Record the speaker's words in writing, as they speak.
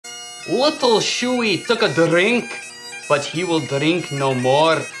Little Shuey took a drink, but he will drink no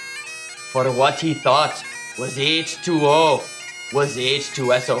more. For what he thought was H2O was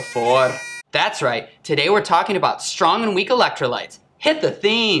H2SO4. That's right, today we're talking about strong and weak electrolytes. Hit the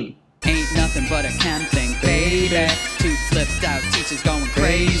theme. Ain't nothing but a chem thing, baby. Two flipped out teachers going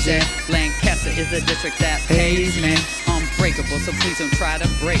crazy. Lancaster is a district that pays me. Unbreakable, so please don't try to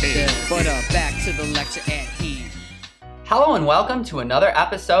break this. But back to the lecture at hand. Hello and welcome to another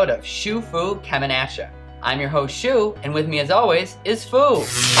episode of SchuFu Chemin. I'm your host Shu, and with me as always is Fu.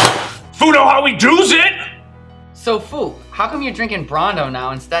 Fu know how we does it? So Fu, how come you're drinking Brondo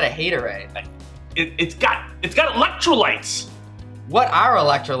now instead of Haterade? It's got electrolytes. What are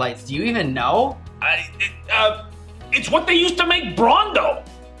electrolytes? Do you even know? It's what they used to make Brondo.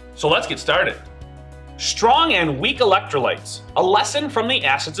 So let's get started. Strong and weak electrolytes. A lesson from the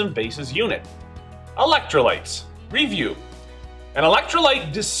acids and bases unit. Electrolytes. Review. An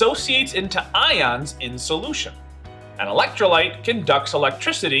electrolyte dissociates into ions in solution. An electrolyte conducts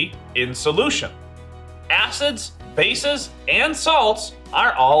electricity in solution. Acids, bases, and salts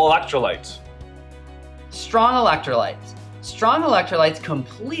are all electrolytes. Strong electrolytes. Strong electrolytes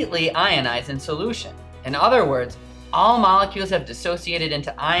completely ionize in solution. In other words, all molecules have dissociated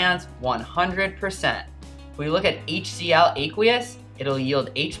into ions 100%. If we look at HCl aqueous, it'll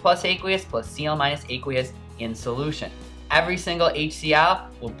yield H plus aqueous plus Cl minus aqueous in solution. Every single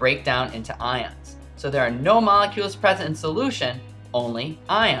HCl will break down into ions. So there are no molecules present in solution, only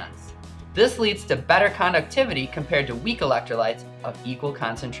ions. This leads to better conductivity compared to weak electrolytes of equal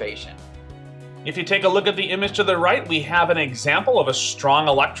concentration. If you take a look at the image to the right, we have an example of a strong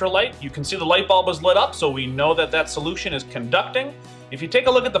electrolyte. You can see the light bulb is lit up, so we know that that solution is conducting. If you take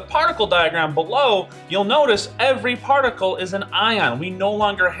a look at the particle diagram below, you'll notice every particle is an ion. We no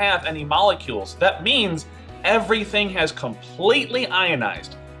longer have any molecules. That means everything has completely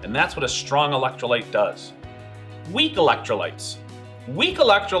ionized, and that's what a strong electrolyte does. Weak electrolytes. Weak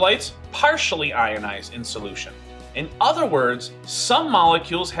electrolytes partially ionize in solution. In other words, some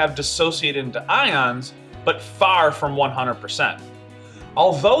molecules have dissociated into ions, but far from 100%.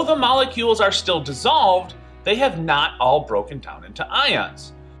 Although the molecules are still dissolved, they have not all broken down into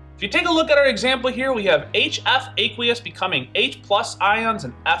ions. If you take a look at our example here, we have HF aqueous becoming H plus ions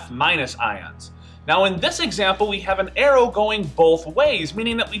and F minus ions. Now in this example, we have an arrow going both ways,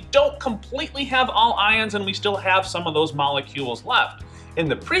 meaning that we don't completely have all ions and we still have some of those molecules left. In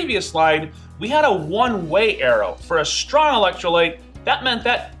the previous slide, we had a one-way arrow. For a strong electrolyte, that meant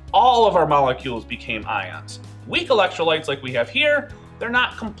that all of our molecules became ions. Weak electrolytes like we have here, they're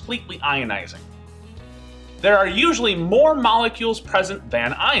not completely ionizing. There are usually more molecules present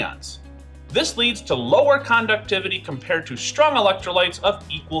than ions. This leads to lower conductivity compared to strong electrolytes of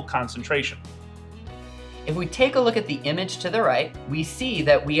equal concentration. If we take a look at the image to the right, we see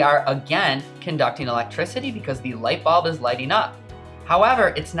that we are again conducting electricity because the light bulb is lighting up.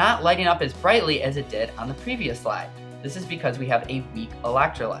 However, it's not lighting up as brightly as it did on the previous slide. This is because we have a weak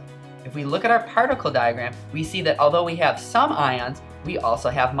electrolyte. If we look at our particle diagram, we see that although we have some ions, we also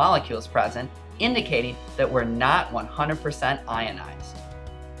have molecules present, indicating that we're not 100% ionized.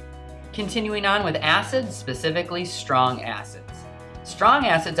 Continuing on with acids, specifically strong acids. Strong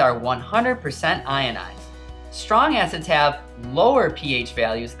acids are 100% ionized. Strong acids have lower pH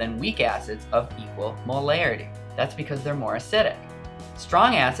values than weak acids of equal molarity. That's because they're more acidic.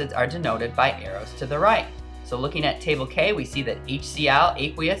 Strong acids are denoted by arrows to the right. So looking at table K, we see that HCl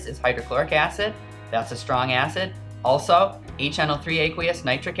aqueous is hydrochloric acid. That's a strong acid. Also, HNO3 aqueous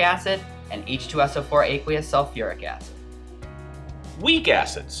nitric acid and H2SO4 aqueous sulfuric acid. Weak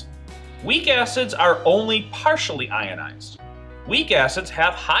acids. Weak acids are only partially ionized. Weak acids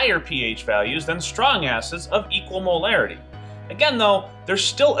have higher pH values than strong acids of equal molarity. Again though, they're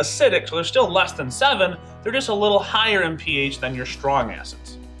still acidic, so they're still less than 7, they're just a little higher in pH than your strong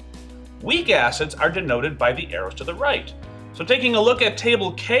acids. Weak acids are denoted by the arrows to the right. So taking a look at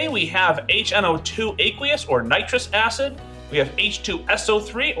table K, we have HNO2 aqueous or nitrous acid, we have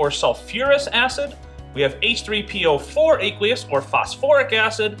H2SO3 or sulfurous acid, we have H3PO4 aqueous or phosphoric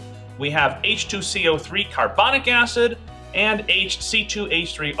acid, we have H2CO3 carbonic acid, and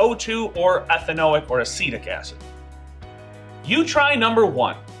HC2H3O2 or ethanoic or acetic acid. You try number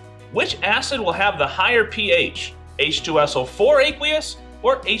 1. Which acid will have the higher pH? H2SO4 aqueous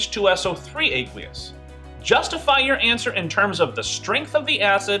or H2SO3 aqueous? Justify your answer in terms of the strength of the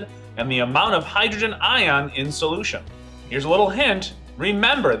acid and the amount of hydrogen ion in solution. Here's a little hint.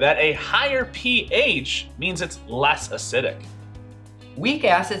 Remember that a higher pH means it's less acidic. Weak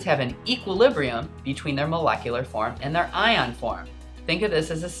acids have an equilibrium between their molecular form and their ion form. Think of this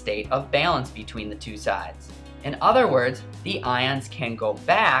as a state of balance between the two sides. In other words, the ions can go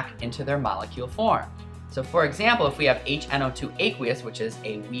back into their molecule form. So for example, if we have HNO2 aqueous, which is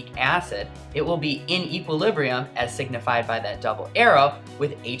a weak acid, it will be in equilibrium as signified by that double arrow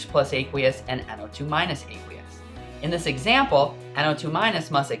with H plus aqueous and NO2 minus aqueous. In this example, NO2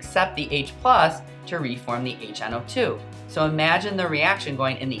 minus must accept the H plus to reform the HNO2. So imagine the reaction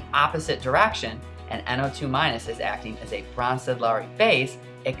going in the opposite direction, and NO2 minus is acting as a Bronsted-Lowry base,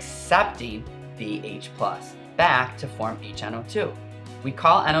 accepting the H plus back to form HNO2. We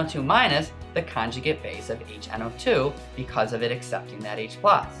call NO2 minus the conjugate base of HNO2 because of it accepting that H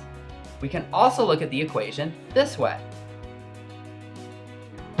plus. We can also look at the equation this way.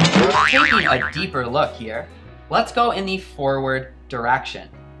 Taking a deeper look here, let's go in the forward direction.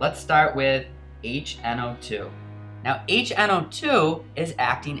 Let's start with HNO2. Now HNO2 is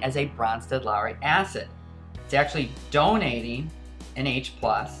acting as a Bronsted-Lowry acid. It's actually donating an H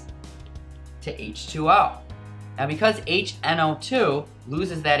plus to H2O. Now because HNO2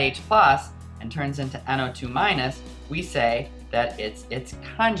 loses that H plus and turns into NO2 minus, we say that it's its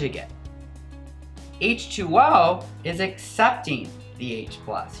conjugate. H2O is accepting the H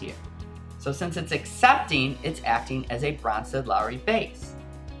plus here. So since it's accepting, it's acting as a Bronsted-Lowry base.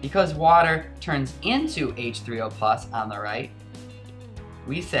 Because water turns into H3O plus on the right,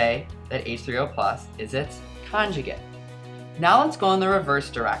 we say that H3O plus is its conjugate. Now let's go in the reverse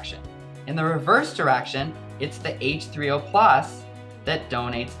direction. In the reverse direction, it's the H3O plus that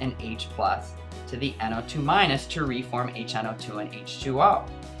donates an H plus to the NO2 minus to reform HNO2 and H2O.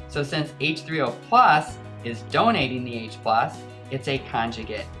 So since H3O plus is donating the H plus, it's a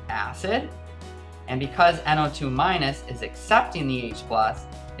conjugate acid. And because NO2 minus is accepting the H plus,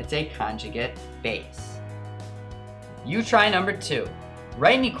 it's a conjugate base. You try number 2.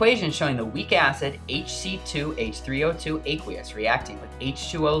 Write an equation showing the weak acid HC2H3O2 aqueous reacting with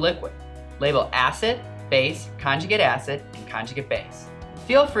H2O liquid. Label acid, base, conjugate acid, and conjugate base.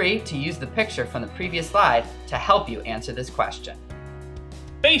 Feel free to use the picture from the previous slide to help you answer this question.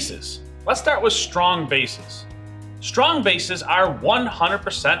 Bases. Let's start with strong bases. Strong bases are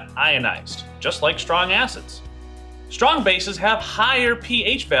 100% ionized, just like strong acids. Strong bases have higher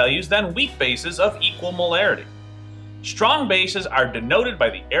pH values than weak bases of equal molarity. Strong bases are denoted by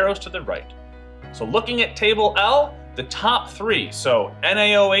the arrows to the right. So looking at table L, the top 3, so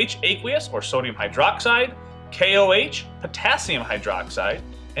NaOH aqueous or sodium hydroxide, KOH potassium hydroxide,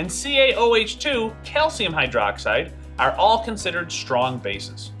 and CaOH2 calcium hydroxide are all considered strong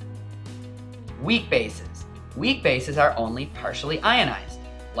bases. Weak bases. Weak bases are only partially ionized,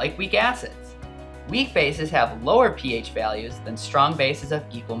 like weak acids. Weak bases have lower pH values than strong bases of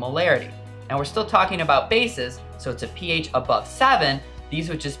equal molarity. Now we're still talking about bases, so it's a pH above 7, these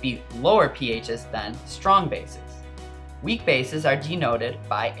would just be lower pHs than strong bases. Weak bases are denoted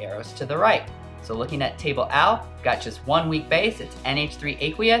by arrows to the right. So looking at table L, got just one weak base, it's NH3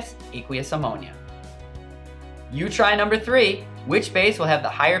 aqueous, aqueous ammonia. You try number 3, which base will have the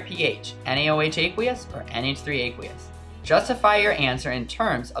higher pH, NaOH aqueous or NH3 aqueous? Justify your answer in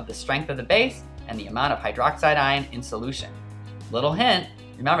terms of the strength of the base and the amount of hydroxide ion in solution. Little hint,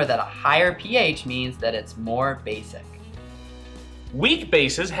 remember that a higher pH means that it's more basic. Weak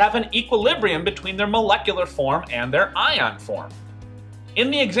bases have an equilibrium between their molecular form and their ion form. In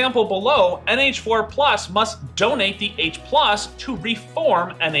the example below, NH4 plus must donate the H plus to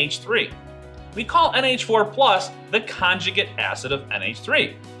reform NH3. We call NH4 plus the conjugate acid of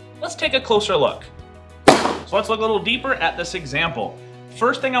NH3. Let's take a closer look. So let's look a little deeper at this example.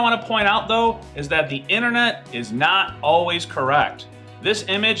 First thing I want to point out though is that the internet is not always correct. This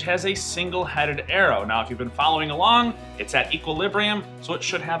image has a single-headed arrow. Now if you've been following along, it's at equilibrium, so it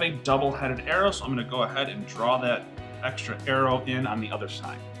should have a double-headed arrow. So I'm going to go ahead and draw that extra arrow in on the other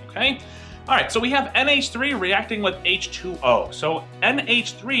side, okay? All right, so we have NH3 reacting with H2O. So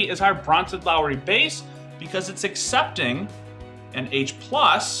NH3 is our Bronsted-Lowry base because it's accepting an H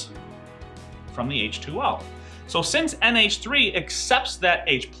plus from the H2O. So since NH3 accepts that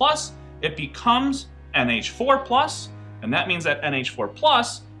H plus, it becomes NH4 plus, and that means that NH4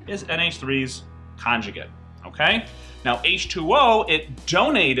 plus is NH3's conjugate, okay? Now H2O, it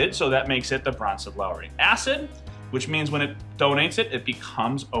donated, so that makes it the Bronsted-Lowry acid, which means when it donates it, it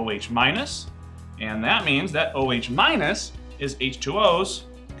becomes OH minus, and that means that OH minus is H2O's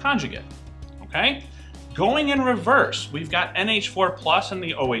conjugate, okay? Going in reverse, we've got NH4 plus and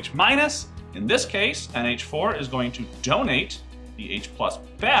the OH minus. In this case, NH4 is going to donate the H plus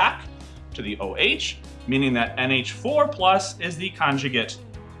back to the OH, meaning that NH4 plus is the conjugate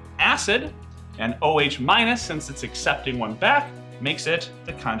acid, and OH minus, since it's accepting one back, makes it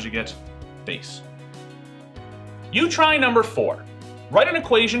the conjugate base. You try number 4. Write an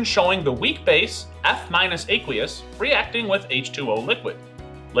equation showing the weak base F- aqueous reacting with H2O liquid.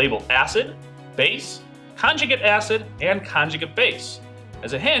 Label acid, base, conjugate acid, and conjugate base.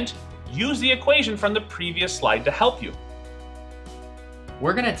 As a hint, use the equation from the previous slide to help you.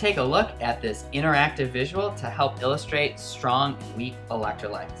 We're going to take a look at this interactive visual to help illustrate strong and weak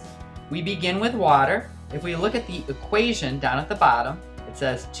electrolytes. We begin with water. If we look at the equation down at the bottom, it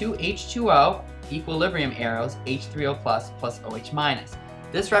says 2H2O, equilibrium arrows, H3O plus OH minus.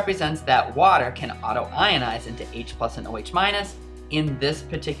 This represents that water can auto-ionize into H plus and OH minus. In this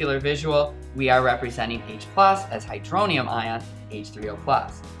particular visual, we are representing H plus as hydronium ion, H3O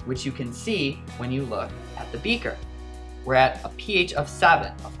plus, which you can see when you look at the beaker. We're at a pH of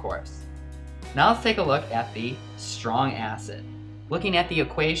 7, of course. Now let's take a look at the strong acid. Looking at the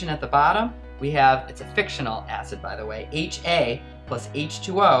equation at the bottom, we have, it's a fictional acid by the way, HA plus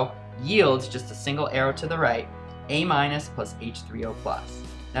H2O yields just a single arrow to the right, A minus plus H3O plus.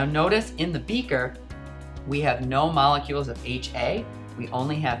 Now notice in the beaker, we have no molecules of HA, we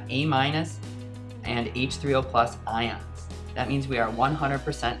only have A minus and H3O plus ions. That means we are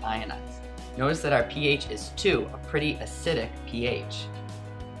 100% ionized. Notice that our pH is 2, a pretty acidic pH.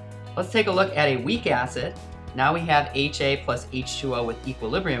 Let's take a look at a weak acid. Now we have HA plus H2O with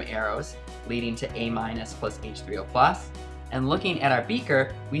equilibrium arrows, leading to A minus plus H3O plus. And looking at our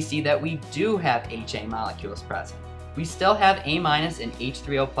beaker, we see that we do have HA molecules present. We still have A minus and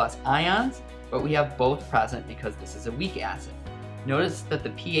H3O plus ions, but we have both present because this is a weak acid. Notice that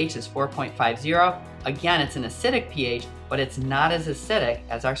the pH is 4.50. Again, it's an acidic pH, but it's not as acidic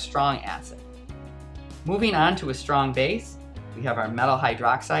as our strong acid. Moving on to a strong base, we have our metal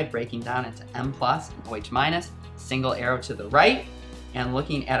hydroxide breaking down into M plus and OH minus, single arrow to the right. And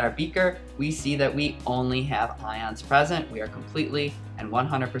looking at our beaker, we see that we only have ions present. We are completely and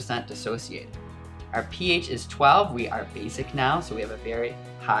 100% dissociated. Our pH is 12. We are basic now, so we have a very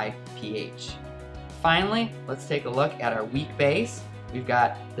high pH. Finally, let's take a look at our weak base. We've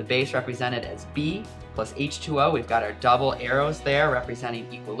got the base represented as B plus H2O. We've got our double arrows there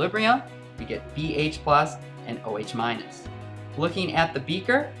representing equilibrium. We get BH plus and OH minus. Looking at the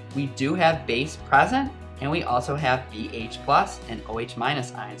beaker, we do have base present, and we also have BH plus and OH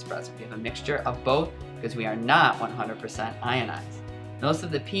minus ions present. We have a mixture of both because we are not 100% ionized. Notice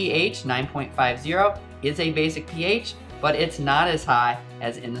that the pH, 9.50, is a basic pH, but it's not as high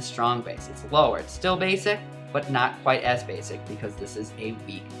as in the strong base. It's lower. It's still basic, but not quite as basic because this is a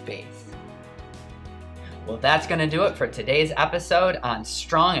weak base. Well, that's going to do it for today's episode on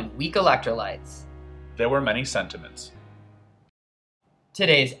strong and weak electrolytes. There were many sentiments.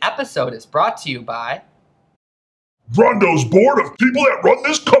 Today's episode is brought to you by Brondo's board of people that run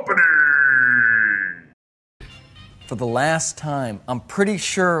this company. For the last time, I'm pretty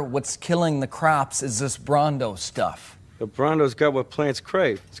sure what's killing the crops is this Brondo stuff. The Brondo's got what plants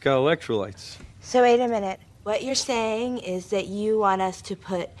crave. It's got electrolytes. So wait a minute. What you're saying is that you want us to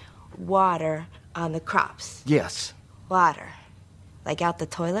put water on the crops? Yes. Water? Like out the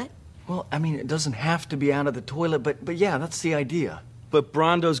toilet? Well, I mean, it doesn't have to be out of the toilet, but yeah, that's the idea. But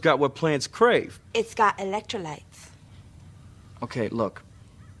Brondo's got what plants crave. It's got electrolytes. Okay, look.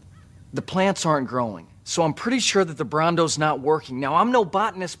 The plants aren't growing, so I'm pretty sure that the Brondo's not working. Now, I'm no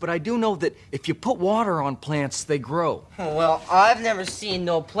botanist, but I do know that if you put water on plants, they grow. Well, I've never seen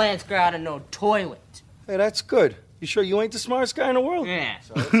no plants grow out of no toilet. Hey, that's good. You sure you ain't the smartest guy in the world? Yeah.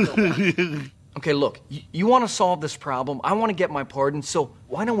 So let's go back. Okay, look, you want to solve this problem. I want to get my pardon, so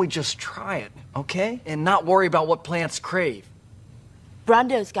why don't we just try it, okay? And not worry about what plants crave.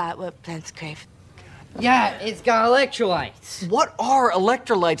 Brondo's got what plants crave. Yeah, it's got electrolytes. What are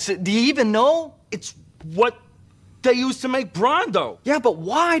electrolytes? Do you even know? It's what they use to make Brondo. Yeah, but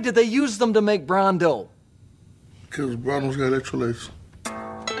why did they use them to make Brondo? Because Brondo's got electrolytes.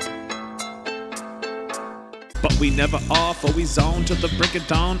 But we never off, always on till the break of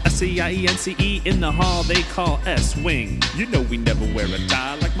dawn. SCIENCE in the hall they call S-Wing. You know we never wear a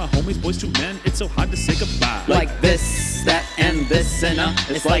tie like my homies, boys to men. It's so hard to say goodbye. Like this, that, and this, and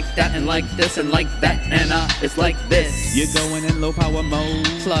it's like that, and like this, and like that, and it's like this. You're going in low power mode.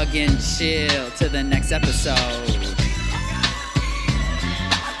 Plug and chill to the next episode.